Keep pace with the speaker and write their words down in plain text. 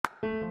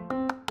Yo,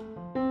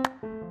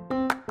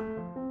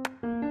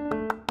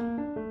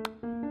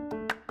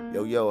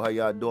 how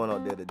y'all doing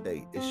out there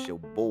today? It's your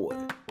boy,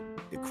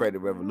 the Credit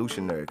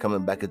Revolutionary,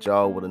 coming back at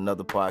y'all with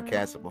another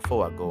podcast. And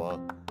before I go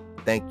on,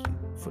 thank you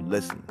for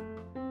listening.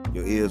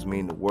 Your ears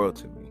mean the world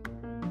to me.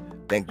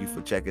 Thank you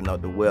for checking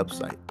out the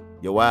website.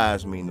 Your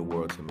eyes mean the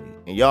world to me.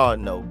 And y'all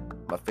know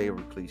my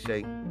favorite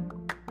cliche.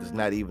 It's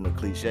not even a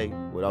cliche.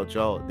 Without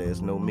y'all,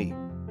 there's no me.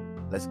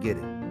 Let's get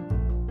it.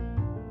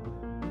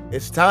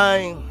 It's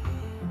time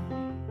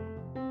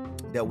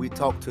that we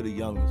talk to the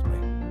youngest,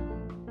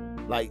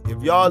 man. Like,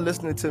 if y'all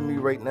listening to me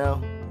right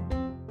now,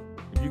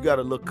 if you got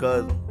a little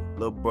cousin,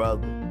 little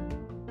brother,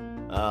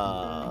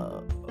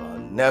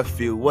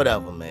 nephew,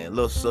 whatever, man,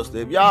 little sister,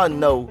 if y'all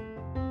know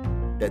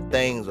that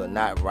things are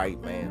not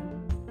right, man,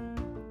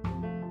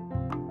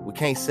 we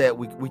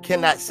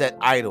cannot set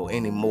idle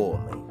anymore,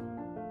 man.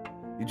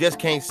 You just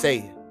can't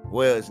say,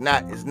 well, it's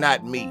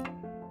not me.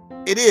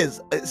 It's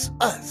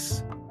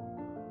us.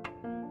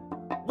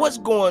 What's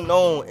going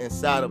on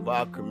inside of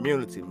our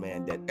community,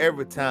 man, that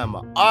every time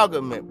an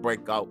argument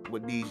break out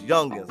with these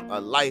youngins, a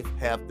life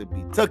have to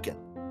be taken?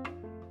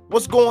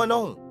 What's going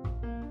on?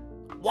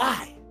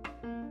 Why?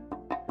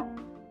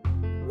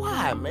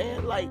 Why,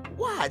 man? Like,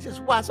 why?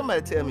 Just why?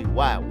 Somebody tell me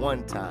why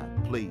one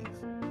time, please.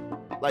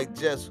 Like,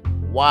 just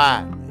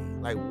why,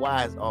 man? Like,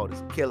 why is all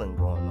this killing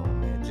going on,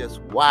 man?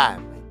 Just why,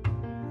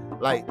 man?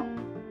 Like,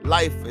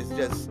 life is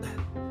just,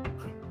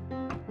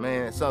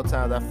 man,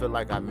 sometimes I feel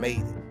like I made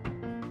it.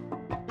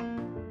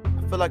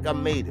 I feel like I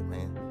made it,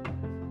 man.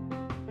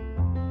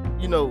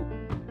 You know,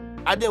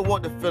 I didn't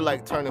want to feel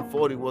like turning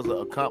 40 was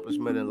an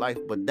accomplishment in life,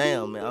 but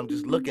damn, man, I'm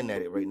just looking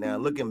at it right now,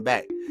 looking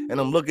back,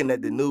 and I'm looking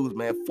at the news,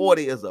 man.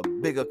 40 is a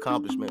big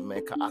accomplishment,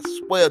 man. I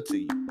swear to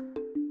you,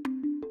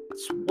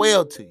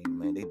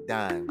 man, they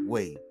dying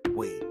way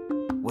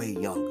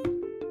younger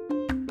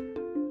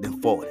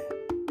than 40.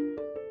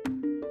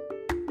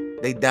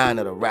 They dying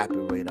at a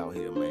rapid rate out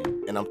here,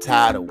 man. And I'm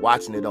tired of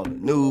watching it on the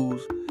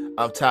news.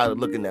 I'm tired of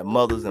looking at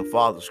mothers and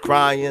fathers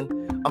crying.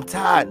 I'm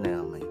tired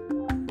now,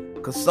 man.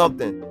 Because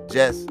something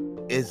just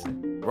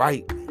isn't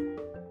right, man.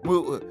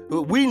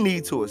 We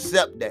need to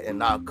accept that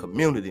in our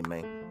community,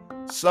 man.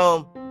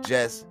 Some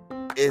just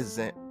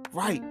isn't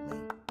right,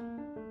 man.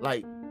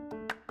 Like,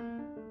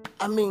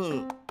 I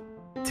mean,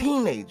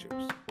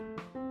 teenagers,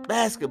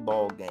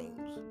 basketball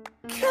games,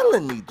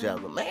 killing each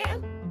other,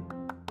 man.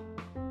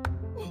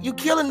 You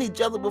killing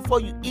each other before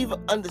you even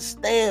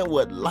understand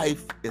what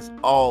life is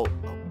all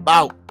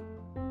about.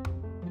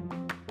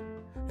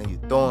 And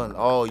you're throwing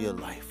all your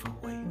life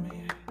away,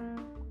 man.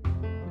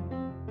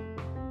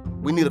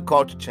 We need a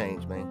culture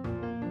change, man.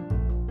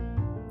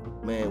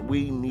 Man,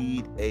 we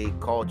need a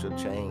culture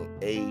change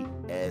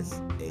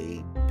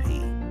ASAP.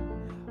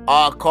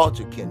 Our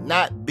culture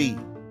cannot be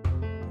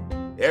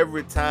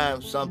every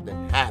time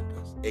something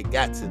happens, it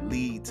got to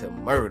lead to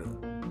murder.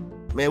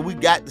 Man, we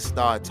got to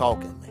start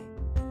talking, man.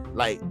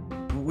 Like,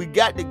 we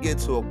got to get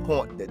to a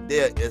point that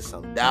there is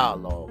some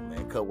dialogue,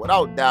 man. Because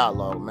without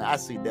dialogue, man, I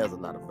see there's a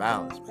lot of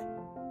violence, man.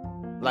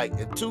 Like,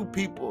 if two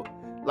people,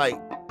 like,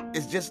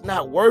 it's just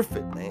not worth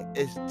it, man.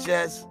 It's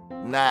just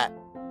not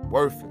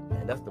worth it,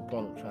 man. That's the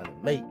point I'm trying to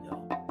make,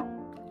 y'all.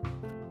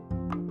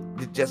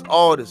 It's just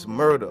all this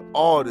murder,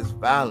 all this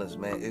violence,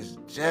 man. It's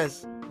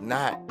just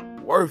not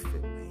worth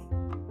it, man.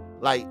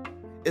 Like,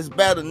 it's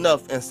bad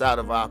enough inside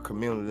of our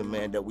community,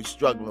 man, that we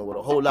struggling with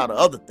a whole lot of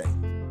other things.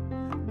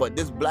 But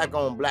this black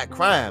on black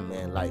crime,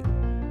 man, like,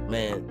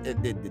 man,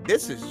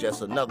 this is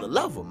just another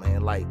level,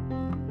 man. Like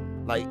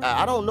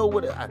I don't know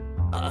what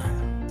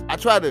I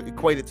try to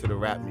equate it to the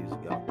rap music,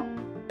 y'all.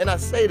 And I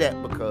say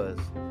that because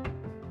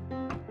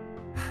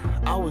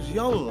I was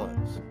young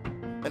once,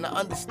 and I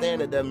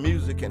understand that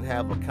music can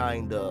have a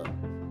kind of,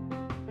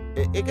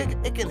 it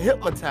can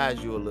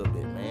hypnotize you a little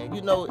bit, man.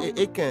 You know,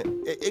 it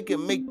can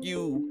make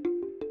you,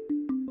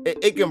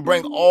 it can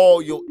bring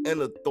all your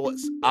inner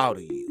thoughts out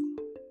of you.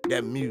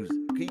 That music.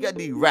 You got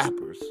these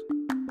rappers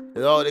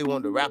that all they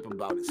want to rap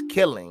about is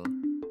killing.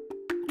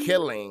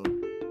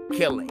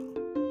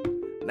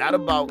 Not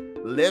about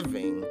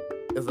living,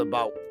 it's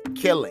about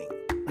killing.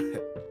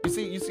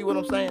 You see what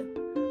I'm saying?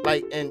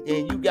 Like, and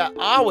you got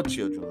our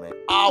children, man.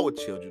 Our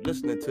children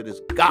listening to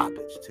this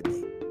garbage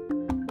today.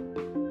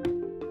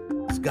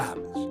 It's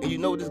garbage. And you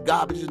know what this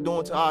garbage is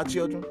doing to our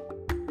children?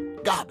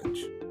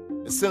 Garbage.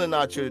 It's sending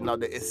our children out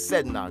there. It's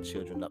setting our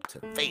children up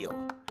to fail.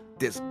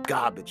 This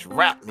garbage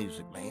rap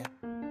music, man.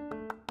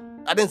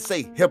 I didn't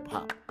say hip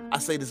hop. I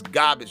say this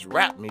garbage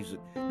rap music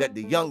that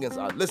the youngins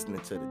are listening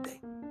to today.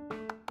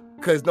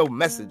 Because there's no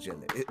message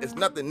in it. It's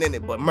nothing in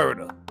it but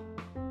murder.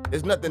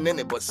 There's nothing in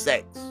it but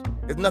sex.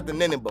 There's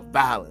nothing in it but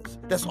violence.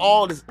 That's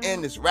all that's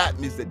in this rap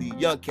music that the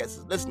young cats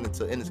is listening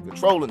to, and it's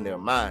controlling their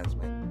minds,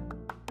 man.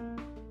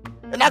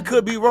 And I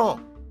could be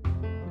wrong.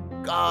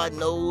 God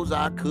knows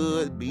I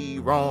could be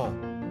wrong.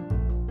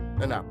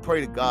 And I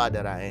pray to God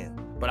that I am.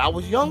 But I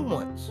was young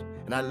once,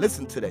 and I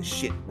listened to that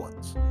shit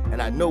once,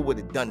 and I know what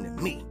it done to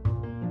me.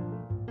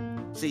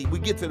 See, we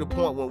get to the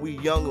point when we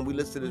young and we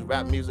listen to this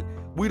rap music,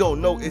 we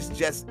don't know it's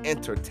just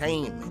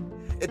entertainment.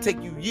 It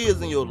take you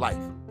years in your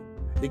life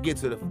to get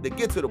to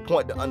the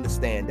point to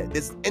understand that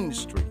this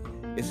industry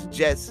is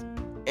just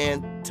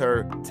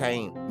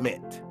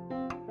entertainment.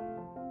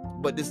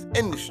 But this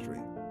industry,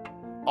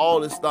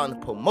 all it's starting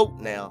to promote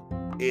now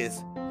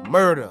is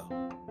murder.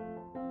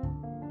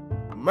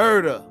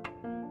 Murder.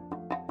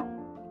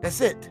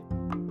 That's it.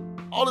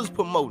 All it's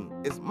promoting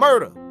is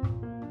murder.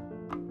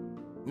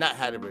 Not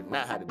how to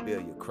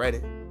build your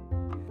credit,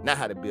 not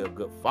how to be a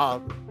good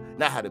father,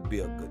 not how to be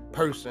a good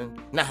person,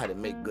 not how to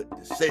make good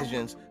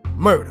decisions.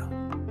 Murder.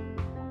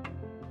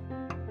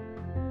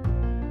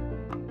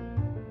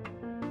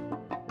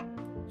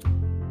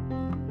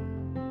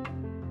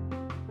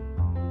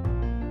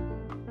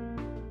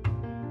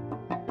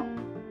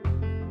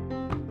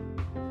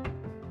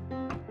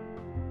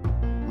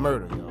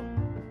 Murder, y'all.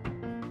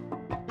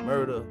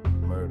 Murder,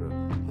 murder,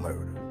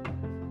 murder.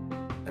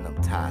 And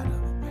I'm tired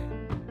of it,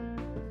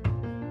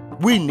 man.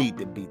 We need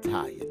to be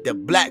tired. The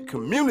black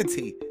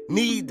community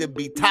need to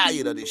be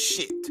tired of this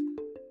shit.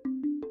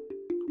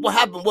 What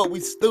happened, what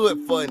we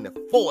stood for in the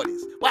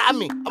 40s? Well, I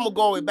mean, I'm going to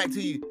go all the way back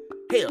to you.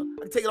 Hell,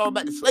 I can take it all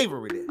back to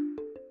slavery then.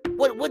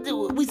 What did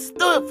we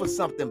stood for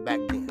something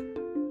back then.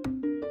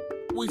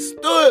 We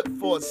stood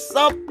for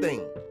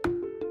something.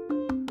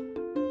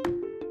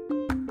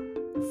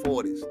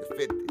 40s, the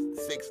 50s,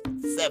 the 60s,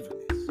 the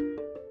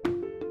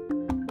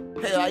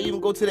 70s. Hell, I even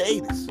go to the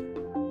 80s.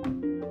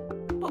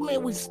 But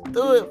man, we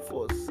stood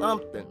for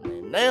something,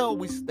 man. Now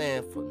we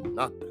stand for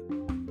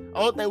nothing.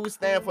 Only thing we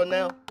stand for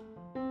now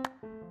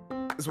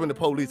is when the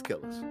police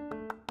kill us.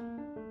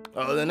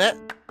 Other than that,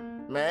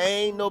 man,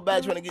 ain't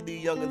nobody trying to get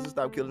these youngins to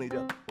stop killing each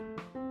other.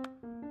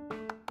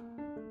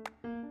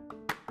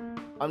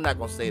 I'm not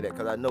gonna say that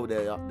because I know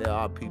there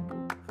are people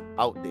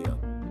out there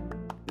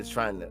that's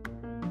trying to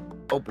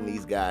open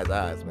these guys'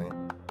 eyes,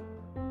 man.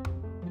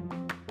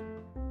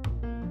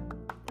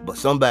 But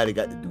somebody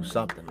got to do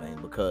something,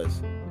 man,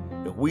 because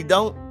if we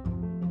don't,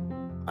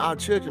 our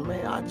children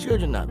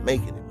not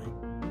making it, man.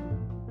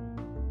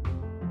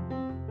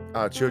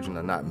 Our children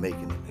are not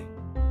making it, man.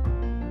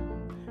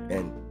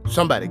 And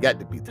somebody got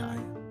to be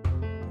tired,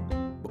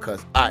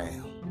 because I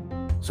am.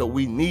 So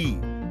we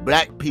need,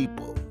 black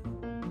people,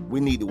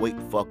 we need to wake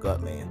the fuck up,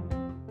 man.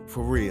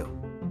 For real.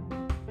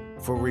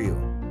 For real.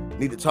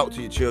 Need to talk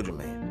to your children,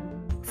 man.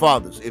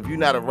 Fathers, if you're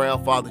not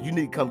around, fathers, you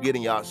need to come get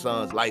in your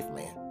son's life,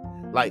 man.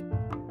 Like,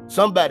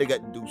 somebody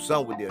got to do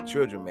something with their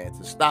children, man,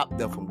 to stop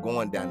them from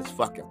going down this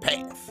fucking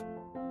path.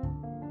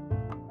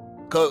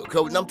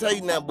 Cause I'm telling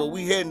you now, but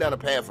we heading down a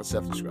path for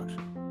self-destruction.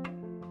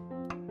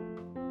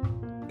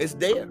 It's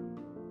there.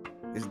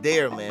 It's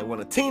there, man. When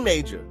a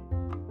teenager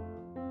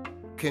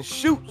can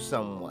shoot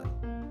someone,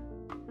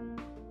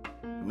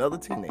 another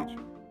teenager,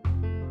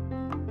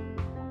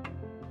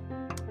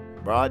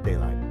 broad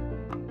daylight,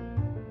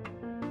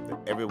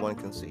 everyone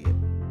can see it.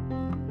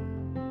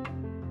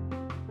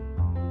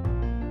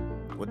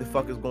 What the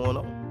fuck is going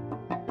on?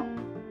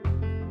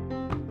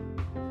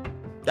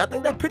 Y'all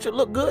think that picture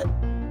look good?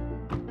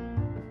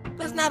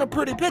 That's not a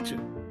pretty picture.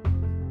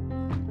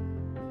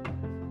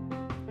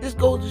 This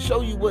goes to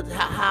show you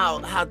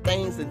how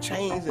things have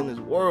changed in this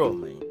world,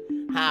 man.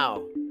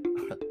 How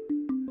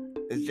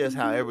it's just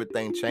how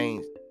everything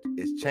changed.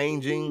 It's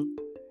changing,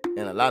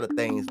 and a lot of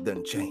things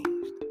done changed.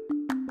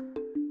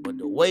 But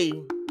the way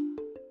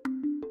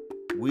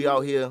we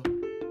out here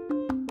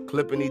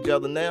clipping each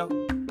other now,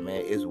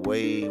 man, it's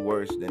way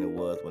worse than it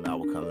was when I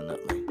was coming up,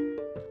 man.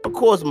 Of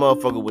course,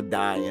 motherfucker was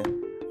dying.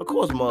 Of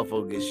course,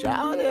 motherfucker get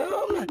shot.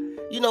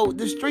 You know,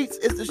 the streets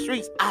is the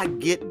streets. I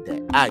get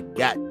that. I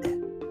got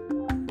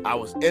that. I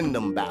was in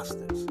them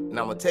bastards. And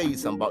I'm going to tell you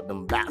something about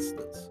them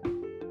bastards.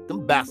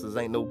 Them bastards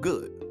ain't no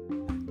good.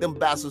 Them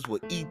bastards will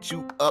eat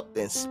you up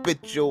and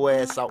spit your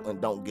ass out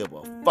and don't give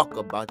a fuck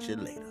about you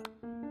later.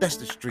 That's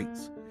the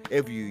streets.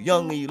 If you're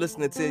young and you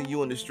listening to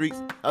you in the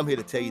streets, I'm here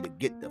to tell you to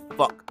get the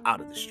fuck out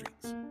of the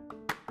streets.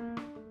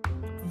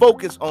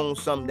 Focus on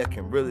something that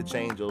can really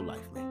change your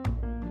life, man.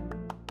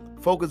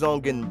 Focus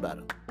on getting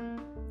better.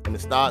 And it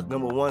starts,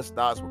 number one,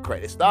 starts with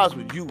credit. It starts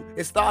with you.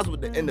 It starts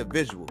with the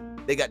individual.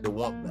 They got to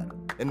want better.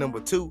 And number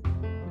two,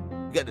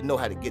 you got to know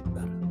how to get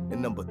better.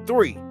 And number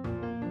three,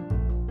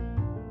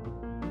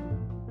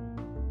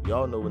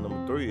 y'all know what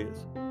number three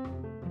is.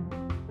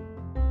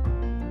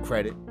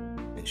 Credit,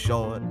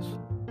 insurance,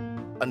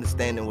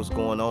 understanding what's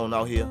going on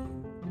out here,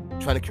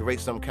 trying to create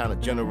some kind of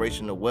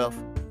generational wealth.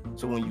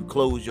 So when you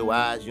close your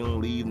eyes, you don't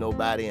leave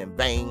nobody in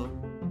vain.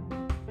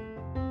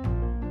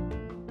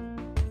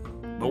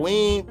 But we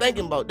ain't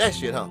thinking about that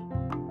shit, huh?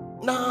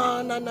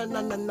 Nah.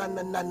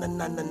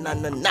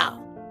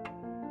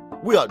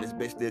 We out this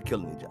bitch still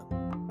killing each other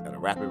at a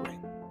rapid rate.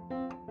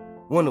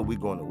 When are we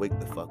going to wake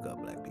the fuck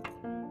up, black people?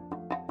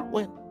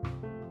 When?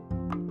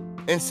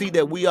 And see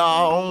that we are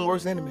our own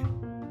worst enemy.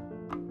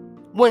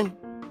 When?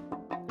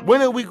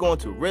 When are we going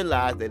to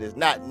realize that it's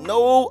not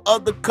no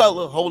other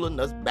color holding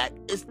us back?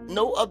 It's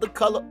no other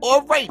color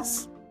or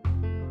race.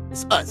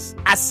 It's us.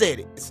 I said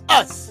it. It's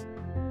us.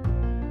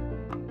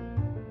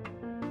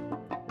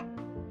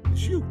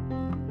 It's you.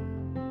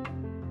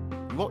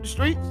 You want the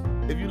streets?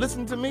 If you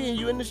listen to me and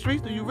you in the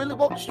streets, do you really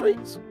want the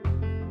streets?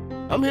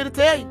 I'm here to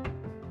tell you.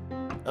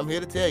 I'm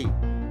here to tell you.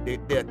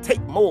 They'll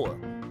take more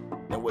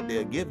than what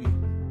they'll give you.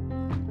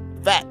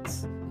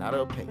 Facts, not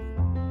an opinion.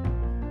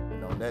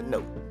 And on that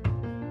note,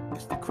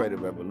 it's the Credit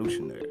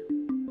Revolutionary.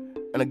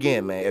 And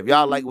again, man, if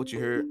y'all like what you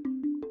heard,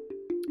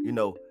 you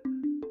know,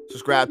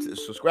 subscribe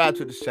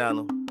to this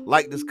channel,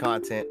 like this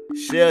content,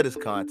 share this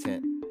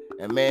content.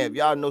 And man, if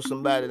y'all know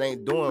somebody that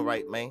ain't doing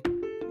right, man,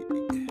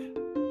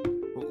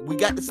 we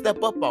got to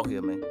step up out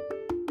here, man.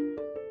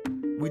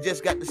 We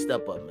just got to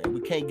step up, man. We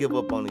can't give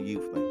up on the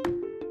youth,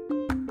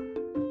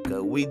 man.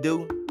 Because we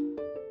do,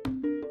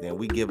 then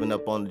we giving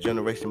up on the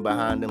generation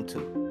behind them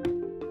too.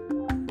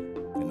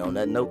 And on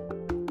that note,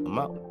 I'm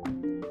out.